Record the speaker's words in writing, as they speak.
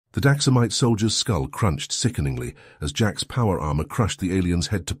The Daxamite soldier's skull crunched sickeningly as Jack's power armor crushed the alien's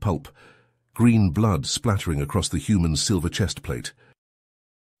head to pulp, green blood splattering across the human's silver chest plate.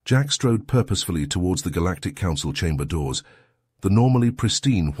 Jack strode purposefully towards the Galactic Council chamber doors, the normally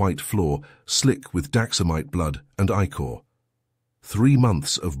pristine white floor slick with Daxamite blood and ichor. 3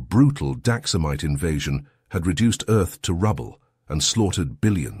 months of brutal Daxamite invasion had reduced Earth to rubble and slaughtered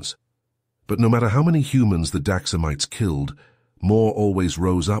billions. But no matter how many humans the Daxamites killed, more always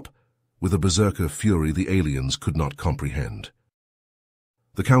rose up, with a berserker fury the aliens could not comprehend.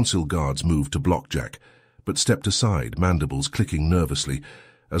 The council guards moved to block Jack, but stepped aside, mandibles clicking nervously,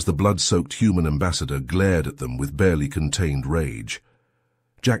 as the blood-soaked human ambassador glared at them with barely contained rage.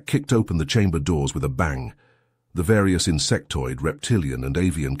 Jack kicked open the chamber doors with a bang. The various insectoid, reptilian, and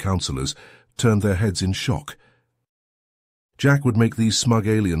avian councillors turned their heads in shock. Jack would make these smug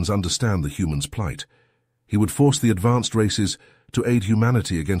aliens understand the humans' plight. He would force the advanced races to aid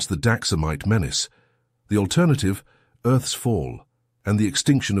humanity against the Daxamite menace. The alternative, Earth's fall, and the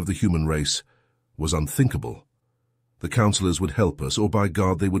extinction of the human race, was unthinkable. The councillors would help us, or by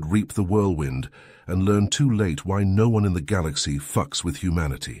God they would reap the whirlwind and learn too late why no one in the galaxy fucks with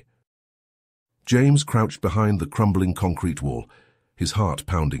humanity. James crouched behind the crumbling concrete wall, his heart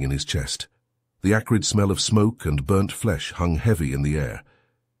pounding in his chest. The acrid smell of smoke and burnt flesh hung heavy in the air.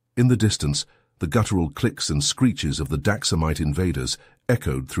 In the distance, the guttural clicks and screeches of the Daxamite invaders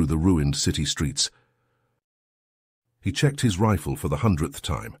echoed through the ruined city streets. He checked his rifle for the 100th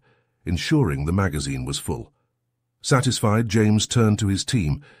time, ensuring the magazine was full. Satisfied, James turned to his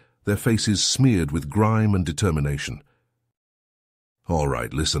team, their faces smeared with grime and determination. "All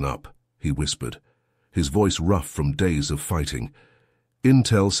right, listen up," he whispered, his voice rough from days of fighting.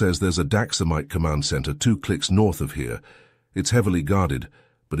 "Intel says there's a Daxamite command center 2 clicks north of here. It's heavily guarded,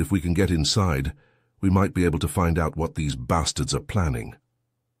 but if we can get inside, we might be able to find out what these bastards are planning."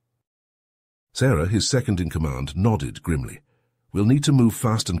 Sarah, his second-in-command, nodded grimly. "We'll need to move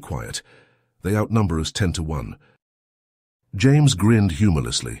fast and quiet. They outnumber us 10 to 1. James grinned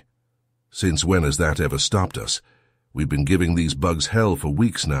humorlessly. "Since when has that ever stopped us? We've been giving these bugs hell for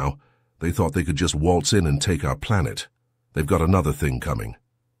weeks now. They thought they could just waltz in and take our planet. They've got another thing coming."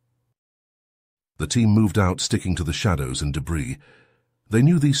 The team moved out, sticking to the shadows and debris. They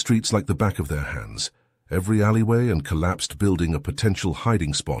knew these streets like the back of their hands, every alleyway and collapsed building a potential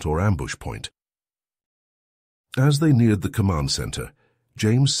hiding spot or ambush point. As they neared the command center,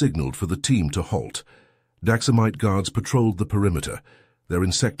 James signaled for the team to halt. Daxamite guards patrolled the perimeter, their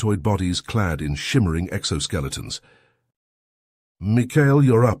insectoid bodies clad in shimmering exoskeletons. "Mikhail,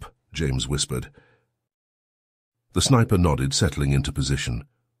 you're up," James whispered. The sniper nodded, settling into position.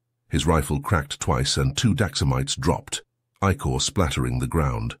 His rifle cracked twice and 2 Daxamites dropped, ichor splattering the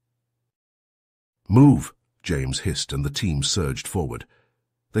ground. "Move," James hissed, and the team surged forward.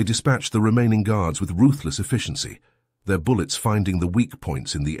 They dispatched the remaining guards with ruthless efficiency, their bullets finding the weak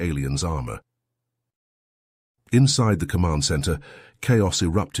points in the alien's armor. Inside the command center, chaos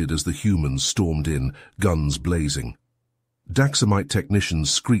erupted as the humans stormed in, guns blazing. Daxamite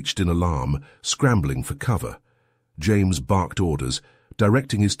technicians screeched in alarm, scrambling for cover. James barked orders,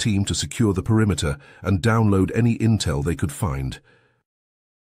 directing his team to secure the perimeter and download any intel they could find.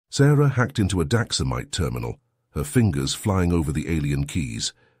 Sarah hacked into a Daxamite terminal, her fingers flying over the alien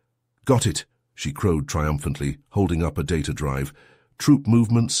keys. "Got it," she crowed triumphantly, holding up a data drive. "Troop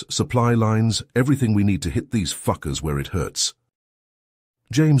movements, supply lines, everything we need to hit these fuckers where it hurts."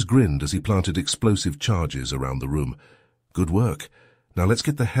 James grinned as he planted explosive charges around the room. "Good work. Now let's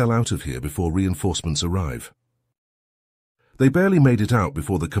get the hell out of here before reinforcements arrive." They barely made it out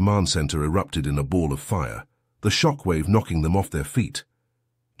before the command center erupted in a ball of fire, the shockwave knocking them off their feet.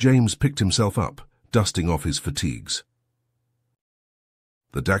 James picked himself up, dusting off his fatigues.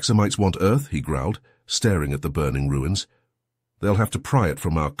 "The Daxamites want Earth," he growled, staring at the burning ruins. "They'll have to pry it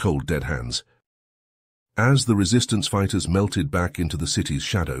from our cold dead hands." As the resistance fighters melted back into the city's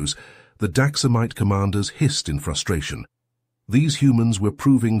shadows, the Daxamite commanders hissed in frustration. These humans were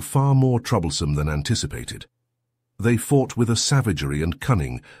proving far more troublesome than anticipated. They fought with a savagery and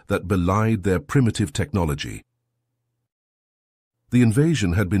cunning that belied their primitive technology. The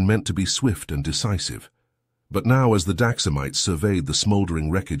invasion had been meant to be swift and decisive, but now as the Daxamites surveyed the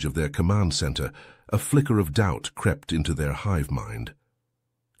smoldering wreckage of their command center, a flicker of doubt crept into their hive mind.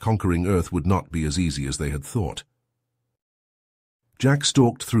 Conquering Earth would not be as easy as they had thought. Jack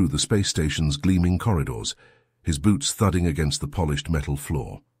stalked through the space station's gleaming corridors, his boots thudding against the polished metal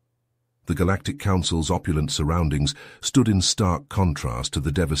floor. The Galactic Council's opulent surroundings stood in stark contrast to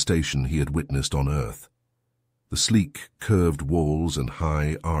the devastation he had witnessed on Earth. The sleek, curved walls and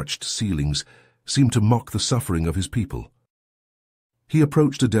high, arched ceilings seemed to mock the suffering of his people. He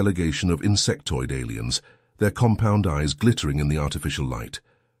approached a delegation of insectoid aliens, their compound eyes glittering in the artificial light.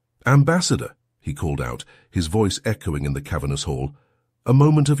 "Ambassador," he called out, his voice echoing in the cavernous hall, "a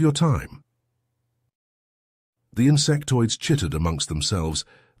moment of your time." The insectoids chittered amongst themselves,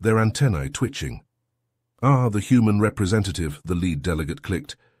 their antennae twitching. "Ah, the human representative," the lead delegate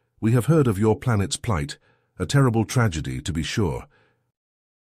clicked. "We have heard of your planet's plight. A terrible tragedy, to be sure."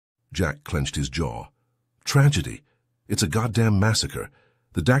 Jack clenched his jaw. "Tragedy? It's a goddamn massacre.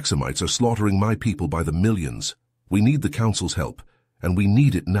 The Daxamites are slaughtering my people by the millions. We need the Council's help, and we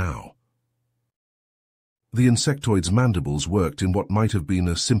need it now." The insectoid's mandibles worked in what might have been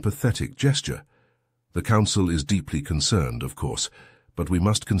a sympathetic gesture. "The Council is deeply concerned, of course, but we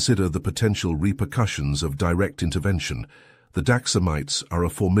must consider the potential repercussions of direct intervention. The Daxamites are a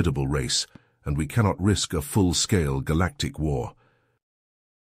formidable race, and we cannot risk a full-scale galactic war."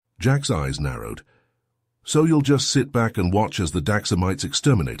 Jack's eyes narrowed. "So you'll just sit back and watch as the Daxamites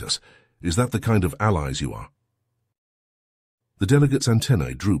exterminate us? Is that the kind of allies you are?" The delegate's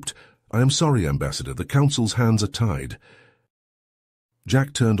antennae drooped. "I am sorry, Ambassador, the Council's hands are tied."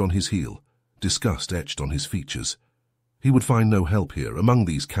 Jack turned on his heel, disgust etched on his features. He would find no help here among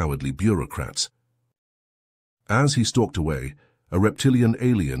these cowardly bureaucrats. As he stalked away, a reptilian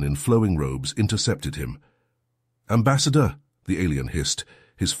alien in flowing robes intercepted him. "Ambassador," the alien hissed,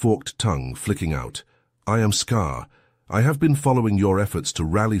 his forked tongue flicking out, "I am Scar. I have been following your efforts to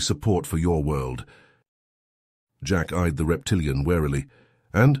rally support for your world." Jack eyed the reptilian warily.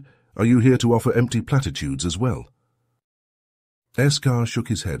 "And are you here to offer empty platitudes as well?" Scar shook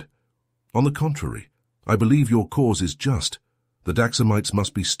his head. "On the contrary, I believe your cause is just. The Daxamites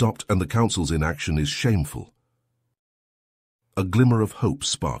must be stopped, and the Council's inaction is shameful." A glimmer of hope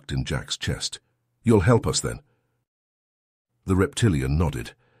sparked in Jack's chest. "You'll help us, then?" The reptilian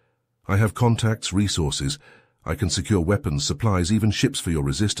nodded. "I have contacts, resources. I can secure weapons, supplies, even ships for your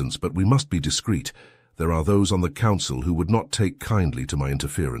resistance, but we must be discreet. There are those on the Council who would not take kindly to my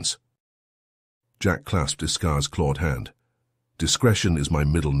interference." Jack clasped Iskar's clawed hand. "Discretion is my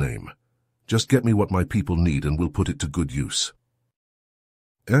middle name. Just get me what my people need and we'll put it to good use."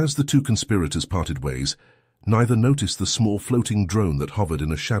 As the two conspirators parted ways, neither noticed the small floating drone that hovered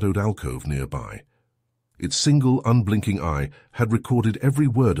in a shadowed alcove nearby. Its single unblinking eye had recorded every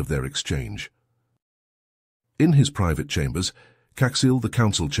word of their exchange. In his private chambers, Caxil, the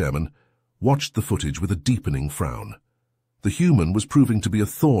Council chairman, watched the footage with a deepening frown. The human was proving to be a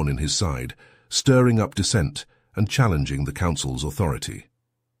thorn in his side, stirring up dissent and challenging the Council's authority.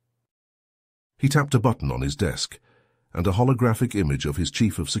 He tapped a button on his desk, and a holographic image of his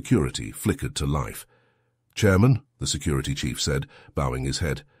chief of security flickered to life. "Chairman," the security chief said, bowing his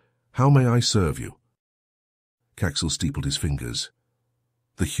head, "how may I serve you?" Caxil steepled his fingers.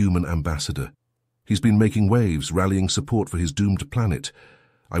 "The human ambassador. He's been making waves, rallying support for his doomed planet.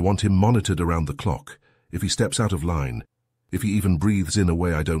 I want him monitored around the clock. If he steps out of line, if he even breathes in a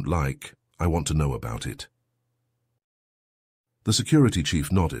way I don't like, I want to know about it." The security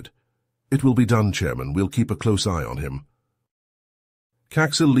chief nodded. "It will be done, Chairman. We'll keep a close eye on him."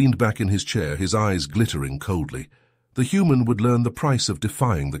 Caxil leaned back in his chair, his eyes glittering coldly. The human would learn the price of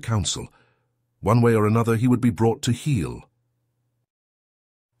defying the Council. One way or another, he would be brought to heel.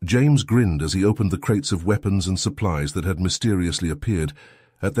 James grinned as he opened the crates of weapons and supplies that had mysteriously appeared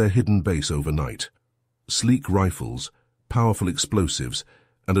at their hidden base overnight. Sleek rifles, powerful explosives,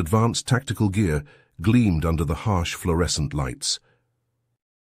 and advanced tactical gear gleamed under the harsh fluorescent lights.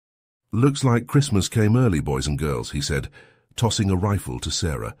 "Looks like Christmas came early, boys and girls," he said, tossing a rifle to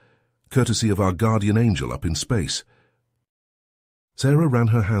Sarah, "courtesy of our guardian angel up in space." Sarah ran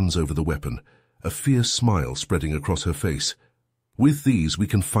her hands over the weapon, a fierce smile spreading across her face. "With these, we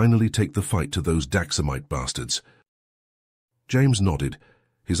can finally take the fight to those Daxamite bastards." James nodded,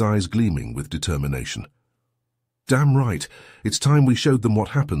 his eyes gleaming with determination. "Damn right. It's time we showed them what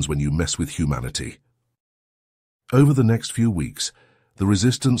happens when you mess with humanity." Over the next few weeks, the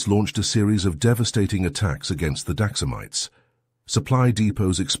Resistance launched a series of devastating attacks against the Daxamites. Supply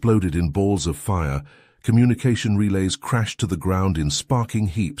depots exploded in balls of fire, communication relays crashed to the ground in sparking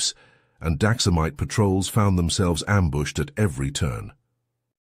heaps, and Daxamite patrols found themselves ambushed at every turn.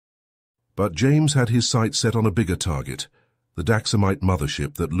 But James had his sights set on a bigger target, the Daxamite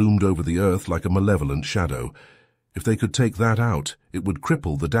mothership that loomed over the Earth like a malevolent shadow. If they could take that out, it would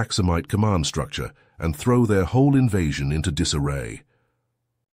cripple the Daxamite command structure and throw their whole invasion into disarray.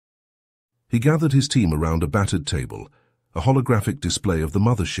 He gathered his team around a battered table, a holographic display of the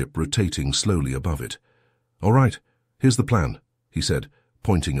mothership rotating slowly above it. "All right, here's the plan," he said,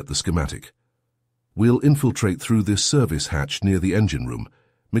 pointing at the schematic. "We'll infiltrate through this service hatch near the engine room.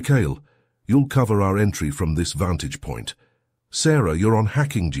 Mikhail, you'll cover our entry from this vantage point. Sarah, you're on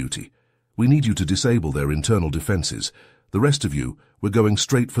hacking duty. We need you to disable their internal defenses. The rest of you, we're going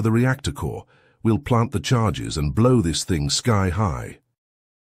straight for the reactor core. We'll plant the charges and blow this thing sky high."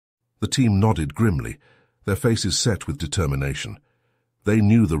 The team nodded grimly, their faces set with determination. They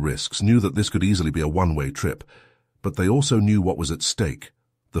knew the risks, knew that this could easily be a one-way trip, but they also knew what was at stake,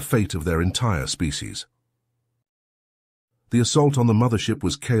 the fate of their entire species. The assault on the mothership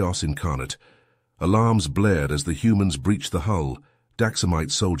was chaos incarnate. Alarms blared as the humans breached the hull, Daxamite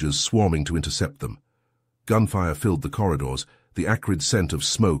soldiers swarming to intercept them. Gunfire filled the corridors, the acrid scent of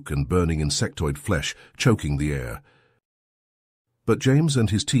smoke and burning insectoid flesh choking the air. But James and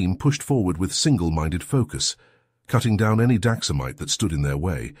his team pushed forward with single-minded focus, cutting down any Daxamite that stood in their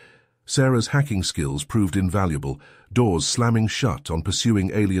way. Sarah's hacking skills proved invaluable, doors slamming shut on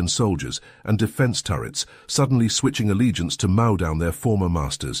pursuing alien soldiers and defense turrets suddenly switching allegiance to mow down their former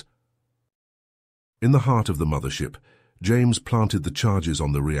masters. In the heart of the mothership, James planted the charges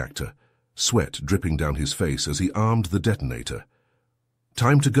on the reactor, sweat dripping down his face as he armed the detonator.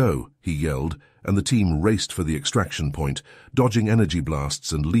 "Time to go," he yelled, and the team raced for the extraction point, dodging energy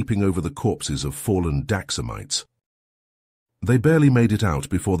blasts and leaping over the corpses of fallen Daxamites. They barely made it out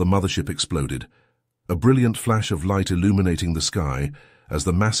before the mothership exploded, a brilliant flash of light illuminating the sky as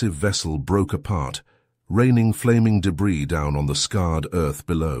the massive vessel broke apart, raining flaming debris down on the scarred earth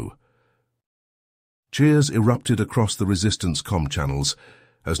below. Cheers erupted across the Resistance comm channels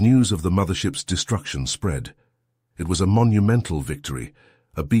as news of the mothership's destruction spread. It was a monumental victory,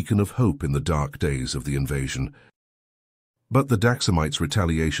 a beacon of hope in the dark days of the invasion. But the Daxamites'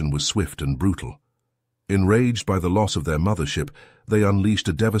 retaliation was swift and brutal. Enraged by the loss of their mothership, they unleashed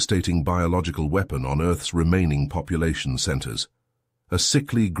a devastating biological weapon on Earth's remaining population centers. A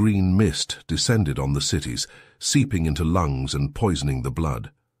sickly green mist descended on the cities, seeping into lungs and poisoning the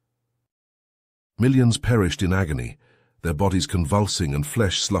blood. Millions perished in agony, their bodies convulsing and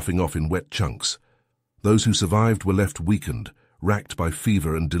flesh sloughing off in wet chunks. Those who survived were left weakened, racked by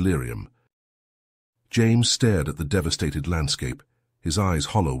fever and delirium. James stared at the devastated landscape, his eyes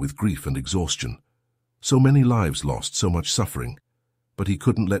hollow with grief and exhaustion. So many lives lost, so much suffering, but he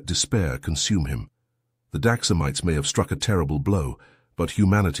couldn't let despair consume him. The Daxamites may have struck a terrible blow, but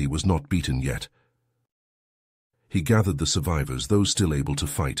humanity was not beaten yet. He gathered the survivors, those still able to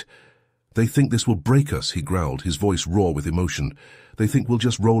fight. "They think this will break us," he growled, his voice raw with emotion. "They think we'll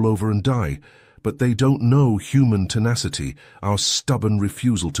just roll over and die. But they don't know human tenacity, our stubborn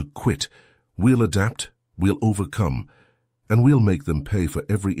refusal to quit. We'll adapt, we'll overcome, and we'll make them pay for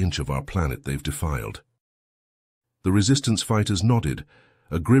every inch of our planet they've defiled." The Resistance fighters nodded,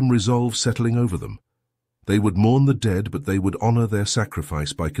 a grim resolve settling over them. They would mourn the dead, but they would honor their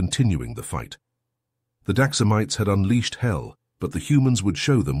sacrifice by continuing the fight. The Daxamites had unleashed hell, but the humans would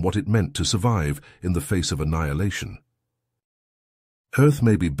show them what it meant to survive in the face of annihilation. Earth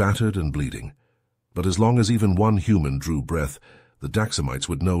may be battered and bleeding, but as long as even one human drew breath, the Daxamites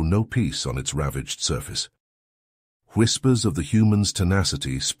would know no peace on its ravaged surface. Whispers of the humans'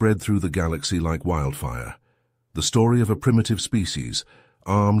 tenacity spread through the galaxy like wildfire. The story of a primitive species,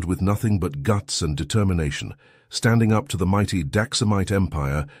 armed with nothing but guts and determination, standing up to the mighty Daxamite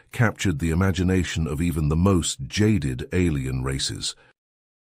Empire, captured the imagination of even the most jaded alien races.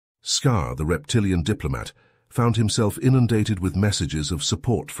 Scar, the reptilian diplomat, found himself inundated with messages of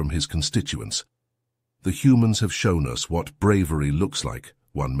support from his constituents. "The humans have shown us what bravery looks like,"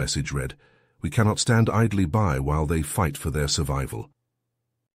 one message read. "We cannot stand idly by while they fight for their survival."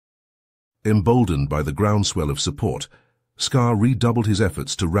 Emboldened by the groundswell of support, Scar redoubled his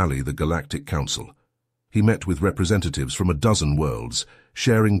efforts to rally the Galactic Council. He met with representatives from a dozen worlds,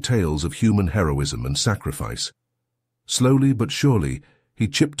 sharing tales of human heroism and sacrifice. Slowly but surely, he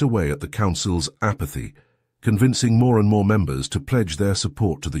chipped away at the Council's apathy, convincing more and more members to pledge their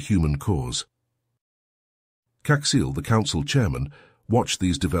support to the human cause. Caxil, the Council chairman, watched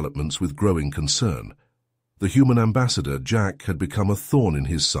these developments with growing concern. The human ambassador, Jack, had become a thorn in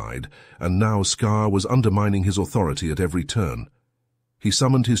his side, and now Scar was undermining his authority at every turn. He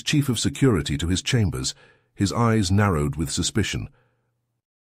summoned his chief of security to his chambers, his eyes narrowed with suspicion.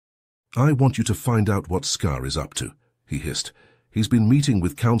 "I want you to find out what Scar is up to," he hissed. "He's been meeting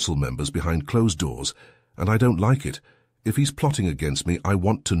with council members behind closed doors, and I don't like it. If he's plotting against me, I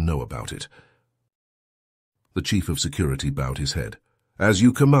want to know about it." The chief of security bowed his head. "As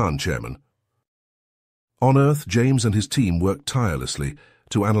you command, Chairman." On Earth, James and his team worked tirelessly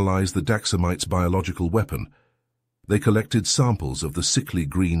to analyze the Daxamite's biological weapon. They collected samples of the sickly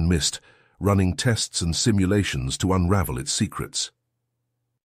green mist, running tests and simulations to unravel its secrets.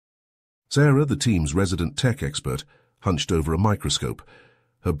 Sarah, the team's resident tech expert, hunched over a microscope,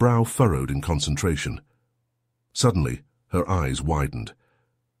 her brow furrowed in concentration. Suddenly, Her eyes widened.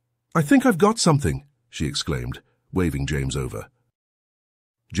 "I think I've got something," she exclaimed, waving James over.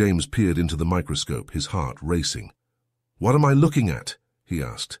 James peered into the microscope, his heart racing. "What am I looking at?" he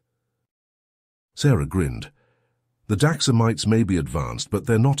asked. Sarah grinned. "The Daxamites may be advanced, but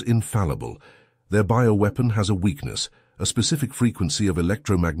they're not infallible. Their bioweapon has a weakness, a specific frequency of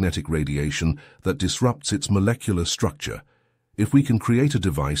electromagnetic radiation that disrupts its molecular structure. If we can create a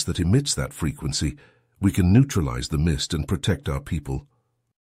device that emits that frequency, we can neutralize the mist and protect our people."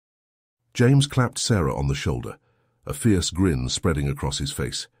 James clapped Sarah on the shoulder, a fierce grin spreading across his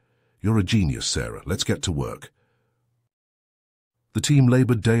face. "You're a genius, Sarah. Let's get to work." The team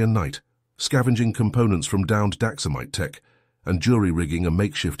labored day and night, scavenging components from downed Daxamite tech and jury-rigging a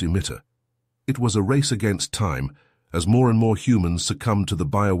makeshift emitter. It was a race against time, as more and more humans succumbed to the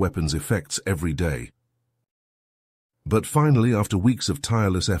bioweapon's effects every day. But finally, after weeks of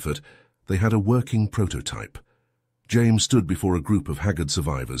tireless effort, they had a working prototype. James stood before a group of haggard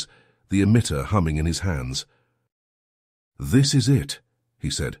survivors, the emitter humming in his hands. "This is it," he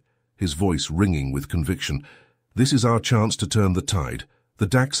said, his voice ringing with conviction. "This is our chance to turn the tide. The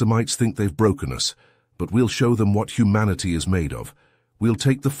Daxamites think they've broken us, but we'll show them what humanity is made of. We'll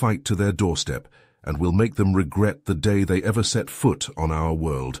take the fight to their doorstep, and we'll make them regret the day they ever set foot on our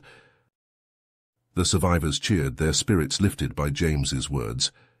world." The survivors cheered, their spirits lifted by James's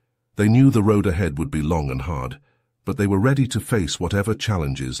words. They knew the road ahead would be long and hard, but they were ready to face whatever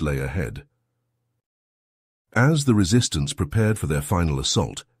challenges lay ahead. As the Resistance prepared for their final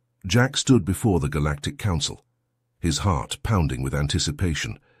assault, Jack stood before the Galactic Council, his heart pounding with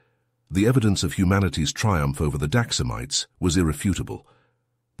anticipation. The evidence of humanity's triumph over the Daxamites was irrefutable.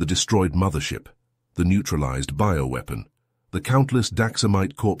 The destroyed mothership, the neutralized bioweapon, the countless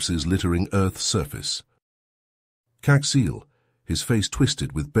Daxamite corpses littering Earth's surface. Caxil, his face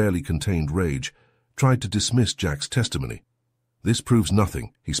twisted with barely contained rage, tried to dismiss Jack's testimony. "This proves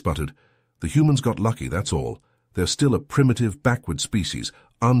nothing," he sputtered. "The humans got lucky, that's all. They're still a primitive, backward species,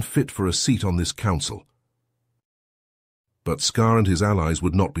 unfit for a seat on this council." But Scar and his allies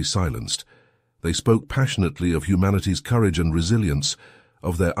would not be silenced. They spoke passionately of humanity's courage and resilience,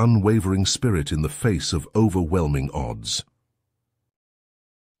 of their unwavering spirit in the face of overwhelming odds.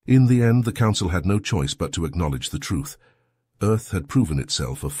 In the end, the council had no choice but to acknowledge the truth. Earth had proven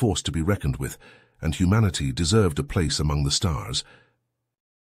itself a force to be reckoned with, and humanity deserved a place among the stars.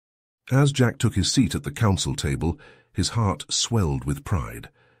 As Jack took his seat at the council table, his heart swelled with pride.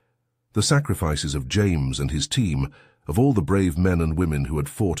 The sacrifices of James and his team, of all the brave men and women who had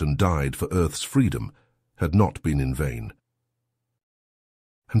fought and died for Earth's freedom, had not been in vain.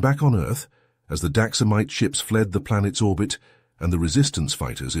 And back on Earth, as the Daxamite ships fled the planet's orbit and the Resistance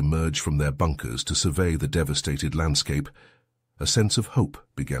fighters emerged from their bunkers to survey the devastated landscape, a sense of hope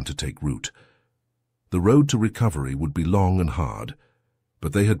began to take root. The road to recovery would be long and hard,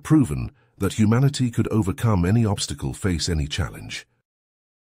 but they had proven that humanity could overcome any obstacle, face any challenge.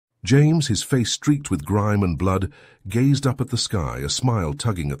 James, his face streaked with grime and blood, gazed up at the sky, a smile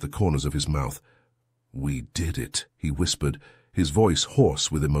tugging at the corners of his mouth. "We did it," he whispered, his voice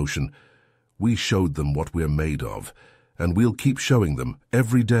hoarse with emotion. "We showed them what we're made of, and we'll keep showing them,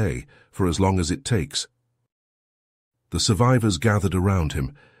 every day, for as long as it takes." The survivors gathered around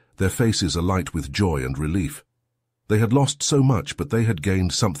him, their faces alight with joy and relief. They had lost so much, but they had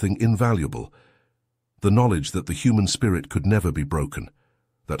gained something invaluable. The knowledge that the human spirit could never be broken,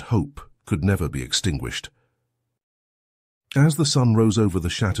 that hope could never be extinguished. As the sun rose over the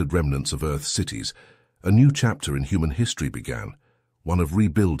shattered remnants of Earth's cities, a new chapter in human history began, one of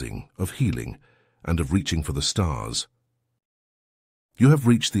rebuilding, of healing, and of reaching for the stars. You have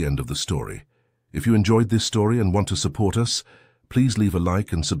reached the end of the story. If you enjoyed this story and want to support us, please leave a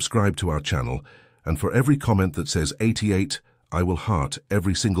like and subscribe to our channel, and for every comment that says 88, I will heart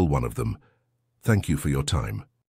every single one of them. Thank you for your time.